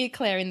do hear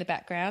Claire in the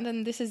background,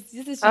 and this is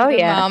your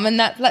mum, and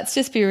let's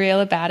just be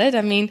real about it.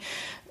 I mean,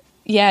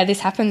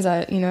 this happens.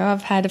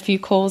 I've had a few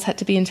calls, had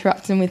to be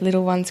interrupted with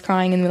little ones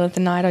crying in the middle of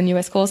the night on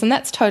US calls, and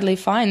that's totally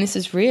fine. This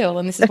is real,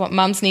 and this is what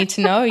mums need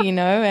to know,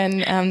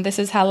 and this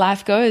is how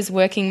life goes.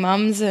 Working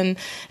mums and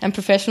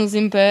professionals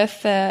in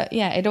birth,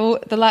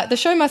 the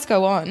show must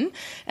go on.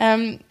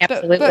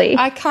 Absolutely. But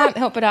I can't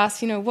help but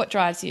ask, what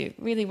drives you?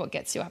 Really, what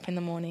gets you up in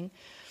the morning?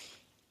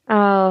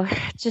 Oh,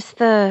 just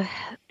the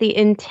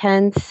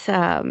intense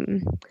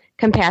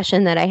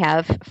compassion that I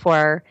have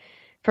for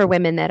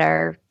women that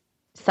are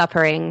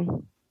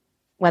suffering,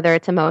 whether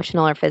it's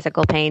emotional or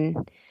physical pain.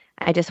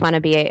 I just want to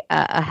be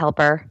a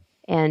helper,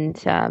 and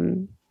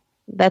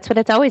that's what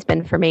it's always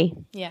been for me.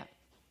 Yeah.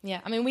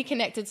 I mean, we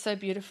connected so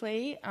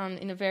beautifully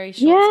in a very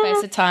short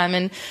space of time,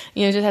 and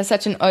just have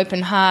such an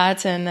open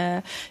heart,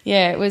 and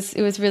it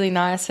was really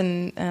nice,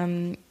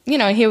 and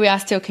here we are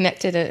still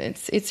connected.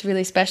 It's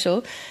really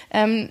special.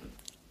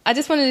 I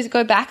just wanted to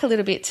go back a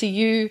little bit to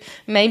you,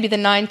 maybe the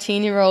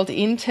 19-year-old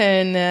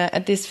intern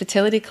at this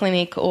fertility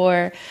clinic,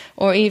 or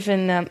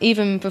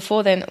even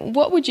before then.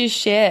 What would you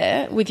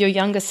share with your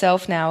younger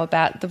self now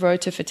about the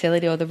road to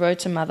fertility or the road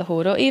to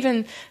motherhood, or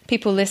even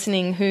people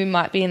listening who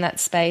might be in that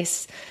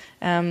space?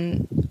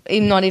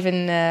 Not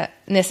even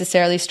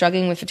necessarily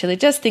struggling with fertility,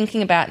 just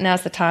thinking about,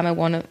 now's the time I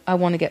want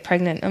to get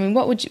pregnant. I mean,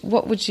 what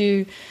would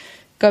you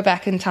go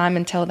back in time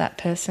and tell that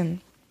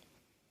person?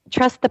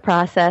 Trust the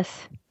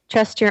process,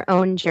 trust your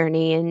own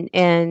journey,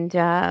 and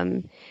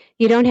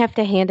you don't have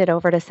to hand it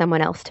over to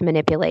someone else to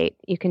manipulate.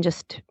 You can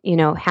just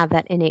have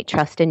that innate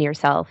trust in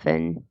yourself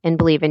and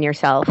believe in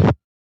yourself.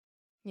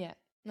 Yeah,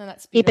 no,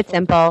 that's beautiful. Keep it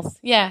simple.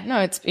 Yeah,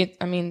 no, it's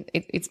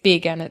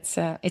big, and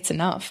it's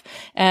enough.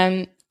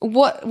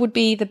 What would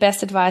be the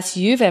best advice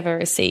you've ever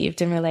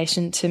received in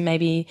relation to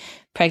maybe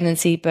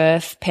pregnancy,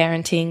 birth,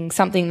 parenting,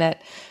 something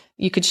that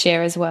you could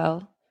share as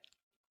well?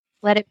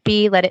 Let it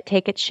be, let it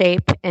take its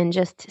shape, and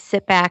just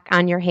sit back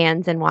on your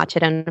hands and watch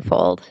it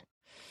unfold.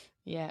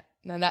 Yeah,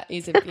 No, that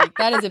is a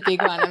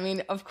big one. I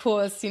mean, of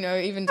course,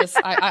 even just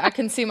I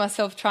can see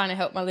myself trying to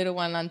help my little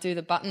one undo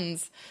the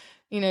buttons,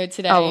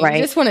 today. Oh, right.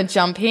 You just want to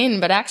jump in,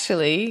 but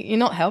actually you're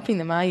not helping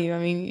them, are you? I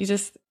mean,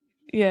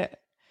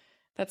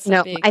 that's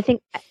so big. I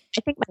think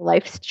my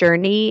life's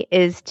journey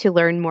is to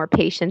learn more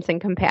patience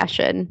and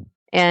compassion.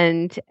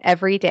 And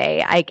every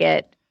day I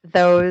get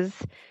those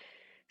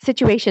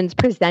situations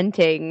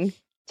presenting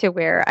to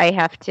where I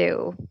have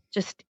to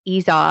just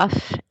ease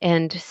off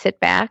and sit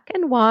back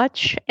and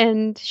watch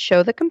and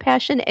show the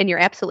compassion. And you're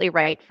absolutely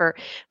right. For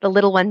the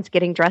little ones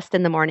getting dressed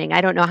in the morning, I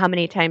don't know how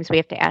many times we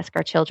have to ask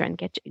our children,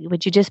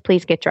 would you just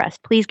please get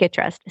dressed? Please get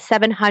dressed.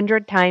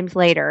 700 times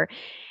later.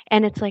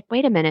 And it's like,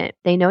 wait a minute.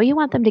 They know you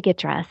want them to get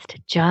dressed.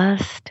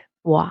 Just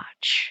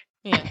watch.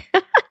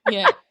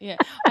 Yeah. Yeah.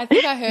 I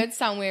think I heard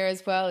somewhere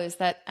as well is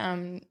that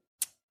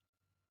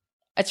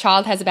a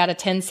child has about a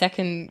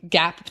 10-second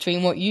gap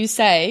between what you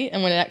say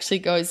and when it actually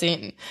goes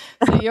in.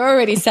 So you're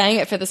already saying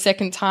it for the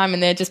second time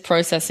and they're just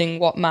processing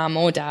what mum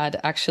or dad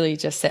actually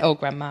just said, or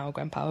grandma or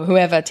grandpa or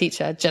whoever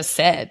teacher just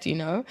said,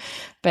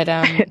 But,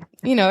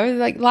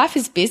 like life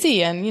is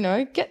busy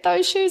and, get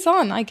those shoes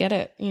on. I get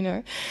it,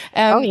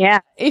 Oh, yeah.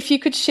 If you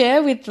could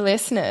share with the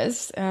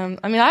listeners, I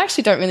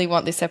actually don't really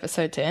want this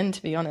episode to end,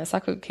 to be honest.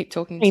 I could keep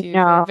talking to you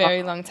for a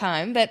very long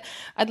time, but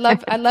I'd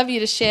love you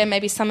to share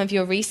maybe some of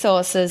your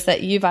resources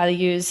that you've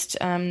either used,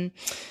 maybe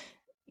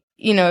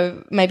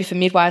for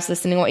midwives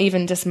listening or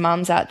even just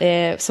mums out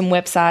there, some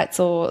websites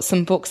or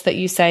some books that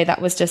you say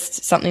that was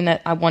just something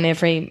that I want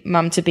every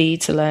mum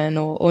to learn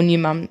or new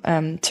mum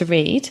to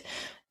read.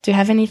 Do you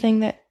have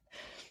anything that?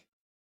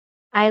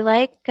 I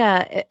like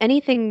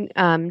anything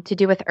to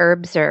do with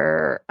herbs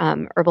or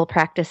herbal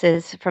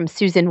practices from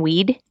Susan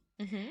Weed.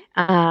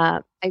 Mm-hmm.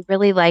 I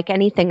really like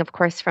anything, of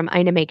course, from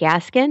Ina May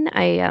Gaskin.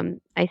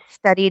 I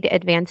studied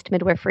advanced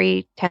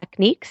midwifery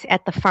techniques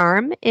at the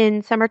farm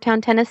in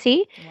Summertown,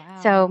 Tennessee. Wow.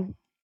 So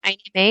Ina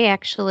May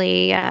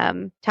actually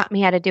taught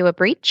me how to do a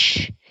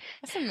breech.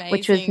 That's amazing,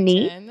 which was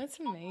neat. Jen. That's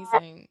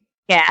amazing.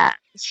 Yeah,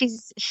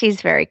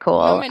 she's very cool.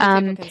 Not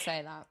many people can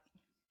say that.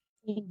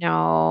 I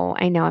know.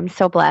 I'm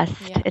so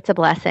blessed. Yeah. It's a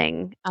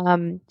blessing.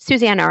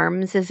 Suzanne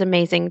Arms is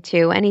amazing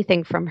too.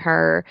 Anything from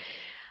her.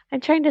 I'm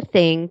trying to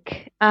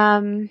think.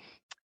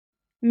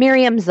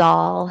 Miriam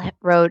Zoll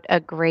wrote a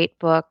great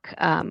book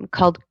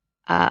called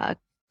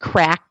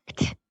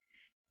Cracked.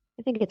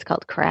 I think it's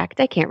called Cracked.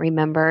 I can't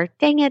remember.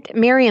 Dang it.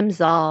 Miriam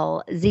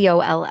Zoll,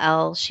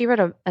 Zoll. She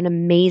wrote an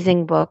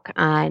amazing book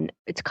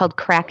it's called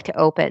Cracked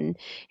Open.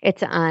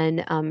 It's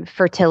on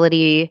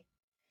fertility,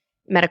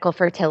 medical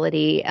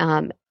fertility.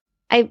 I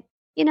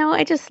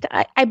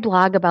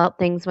blog about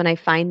things when I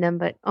find them,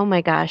 but oh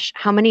my gosh,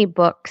 how many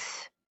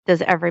books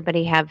does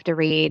everybody have to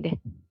read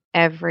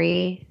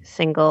every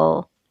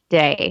single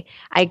day?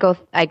 I go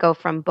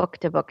from book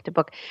to book to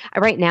book.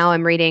 Right now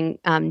I'm reading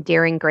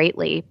Daring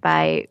Greatly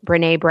by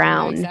Brené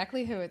Brown. I know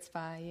exactly who it's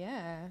by,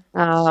 yeah.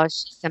 Oh,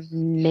 she's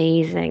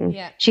amazing.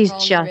 Yeah. She's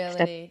just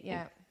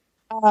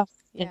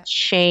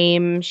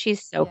shame.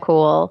 She's so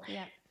cool.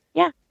 Yeah.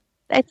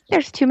 I think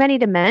there's too many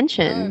to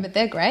mention. No, but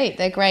they're great.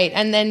 They're great.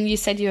 And then you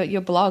said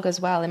your blog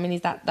as well. I mean,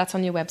 that's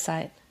on your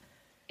website?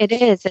 It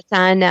is. It's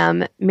on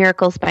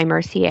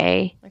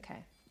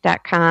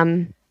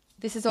miraclesbymercier.com.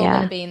 This is all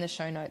going to be in the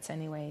show notes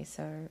anyway,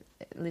 so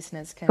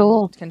listeners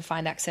can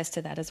find access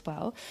to that as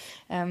well.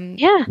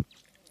 Yeah.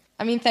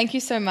 I mean, thank you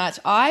so much.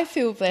 I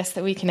feel blessed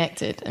that we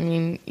connected. I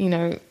mean,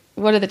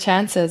 what are the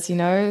chances,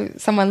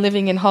 someone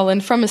living in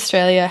Holland from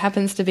Australia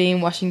happens to be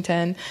in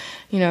Washington,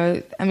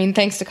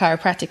 thanks to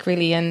chiropractic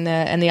really and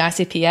the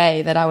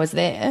ICPA that I was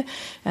there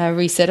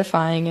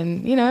recertifying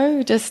and,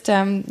 just,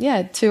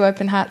 two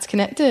open hearts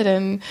connected.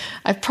 And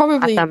I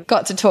probably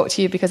got to talk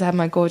to you because I had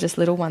my gorgeous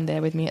little one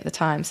there with me at the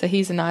time. So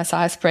he's a nice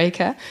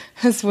icebreaker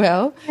as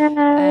well.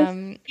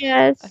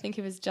 Yes. I think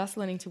he was just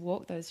learning to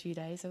walk those few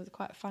days. It was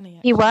quite funny.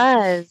 Actually. He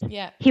was.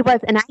 Yeah. He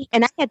was. And I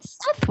had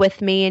Seth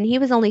with me and he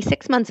was only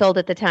 6 months old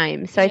at the time.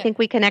 So I think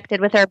we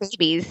connected with our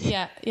babies.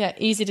 Yeah.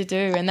 Easy to do.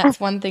 And that's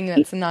one thing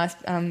that's a nice,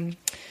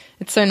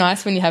 it's so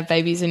nice when you have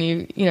babies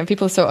and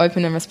people are so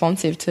open and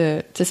responsive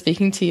to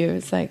speaking to you.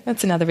 It's like,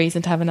 that's another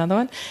reason to have another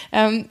one.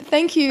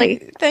 Thank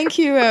you. Thank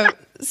you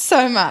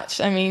so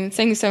much. I mean,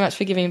 thank you so much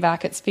for giving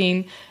back. It's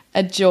been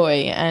a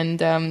joy.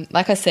 And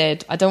like I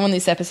said, I don't want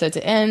this episode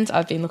to end.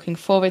 I've been looking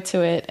forward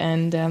to it.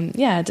 And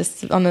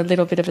just on a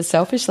little bit of a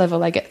selfish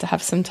level, I get to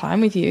have some time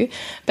with you.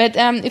 But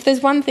if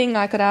there's one thing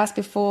I could ask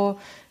before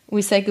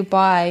we say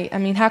goodbye, I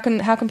mean, how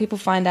can people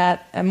find out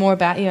more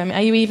about you? I mean,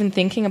 are you even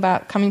thinking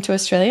about coming to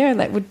Australia?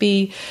 That would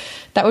be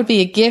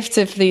a gift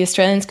if the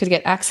Australians could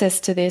get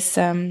access to this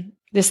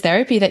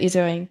therapy that you're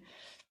doing.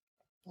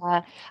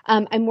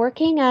 I'm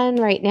working on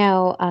right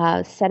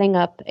now setting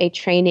up a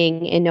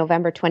training in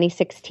November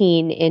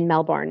 2016 in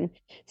Melbourne.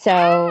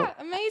 So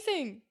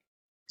amazing.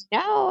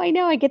 I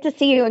know. I get to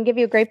see you and give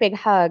you a great big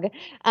hug.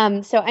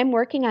 So I'm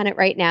working on it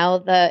right now.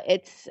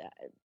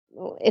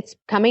 it's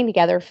coming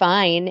together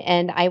fine,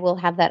 and I will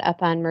have that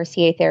up on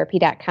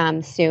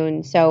merciertherapy.com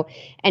soon. So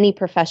any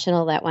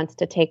professional that wants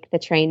to take the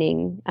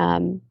training,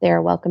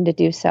 they're welcome to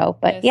do so.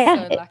 But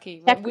so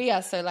lucky. Well, we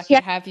are so lucky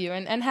to have you.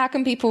 And how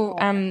can people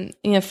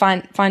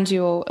find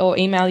you or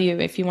email you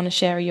if you want to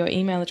share your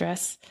email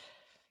address?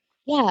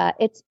 Yeah,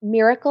 it's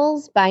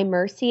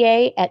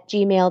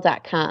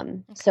miraclesbymercier@gmail.com.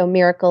 Okay. So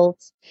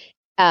miracles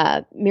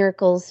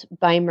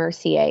by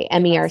Mercier,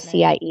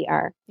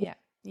 MERCIER. Yeah.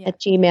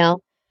 At Gmail.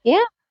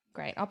 Yeah.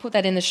 Great. I'll put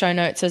that in the show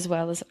notes as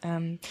well as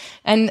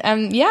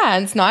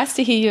it's nice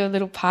to hear your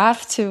little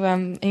path to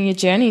in your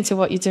journey to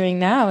what you're doing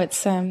now.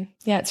 It's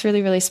it's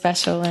really, really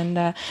special, and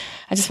I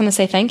just want to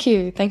say thank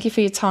you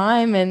for your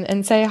time,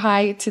 and say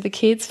hi to the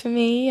kids for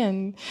me.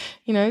 And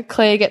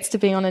Claire gets to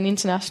be on an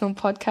international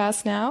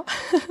podcast now.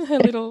 a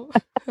little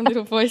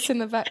voice in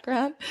the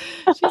background.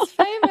 She's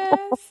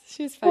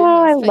famous. Oh,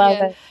 I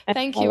love it.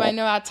 Thank you. I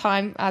know our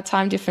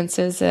time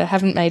differences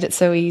haven't made it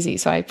so easy,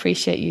 so I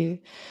appreciate you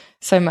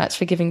so much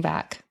for giving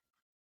back.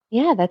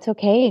 Yeah, that's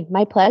okay.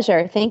 My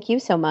pleasure. Thank you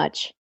so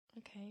much.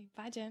 Okay.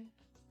 Bye, Jen.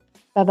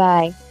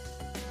 Bye-bye.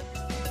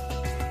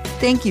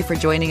 Thank you for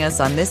joining us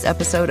on this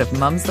episode of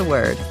Mum's the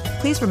Word.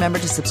 Please remember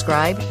to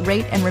subscribe,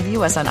 rate, and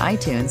review us on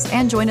iTunes,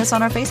 and join us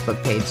on our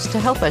Facebook page to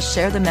help us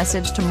share the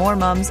message to more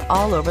mums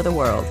all over the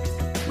world.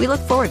 We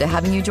look forward to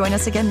having you join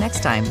us again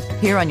next time,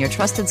 here on your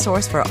trusted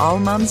source for all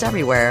mums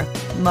everywhere,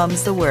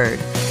 Mum's the Word.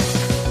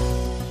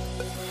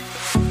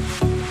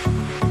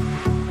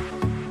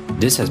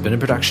 This has been a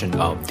production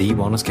of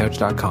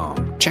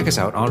TheWellnessCouch.com. Check us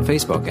out on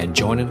Facebook and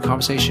join in the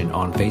conversation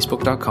on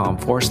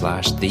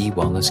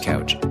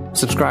Facebook.com/TheWellnessCouch.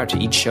 Subscribe to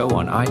each show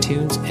on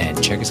iTunes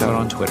and check us out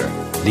on Twitter.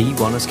 The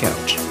Wellness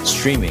Couch,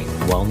 streaming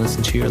wellness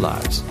into your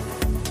lives.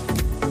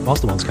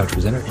 Whilst the Wellness Couch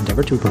presenter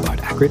endeavored to provide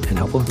accurate and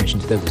helpful information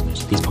to their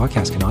listeners, these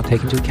podcasts cannot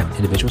take into account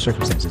individual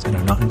circumstances and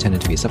are not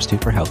intended to be a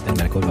substitute for health and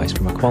medical advice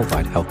from a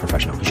qualified health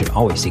professional. You should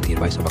always seek the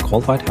advice of a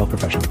qualified health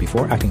professional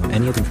before acting on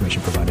any of the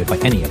information provided by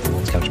any of the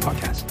Wellness Couch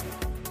podcasts.